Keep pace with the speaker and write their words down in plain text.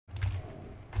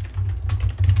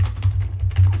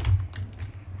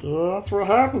Yeah, that's what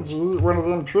happens. You eat one of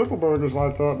them triple burgers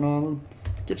like that, man.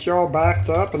 It gets you all backed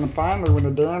up, and then finally, when the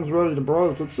dam's ready to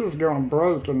break, it's just going to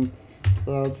break, and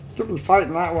you'll be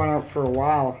fighting that one out for a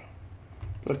while.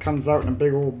 But it comes out in a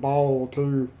big old ball,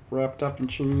 too, wrapped up in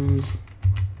cheese.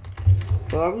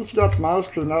 But at least you got some ice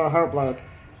cream. That'll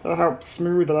help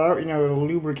smooth it out. You know, it'll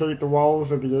lubricate the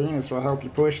walls of the anus, so it'll help you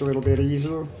push a little bit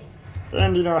easier.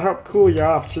 And, you know, help cool you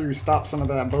off, too. Stop some of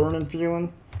that burning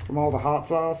feeling from all the hot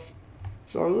sauce.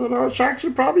 So, you know, it's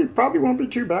actually probably won't be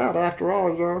too bad after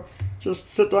all, you know. Just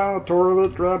sit down in the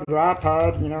toilet, grab your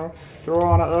iPad, you know, throw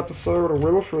on an episode of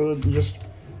Wilfred, and just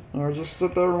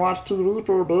sit there and watch TV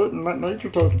for a bit and let nature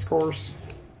take its course.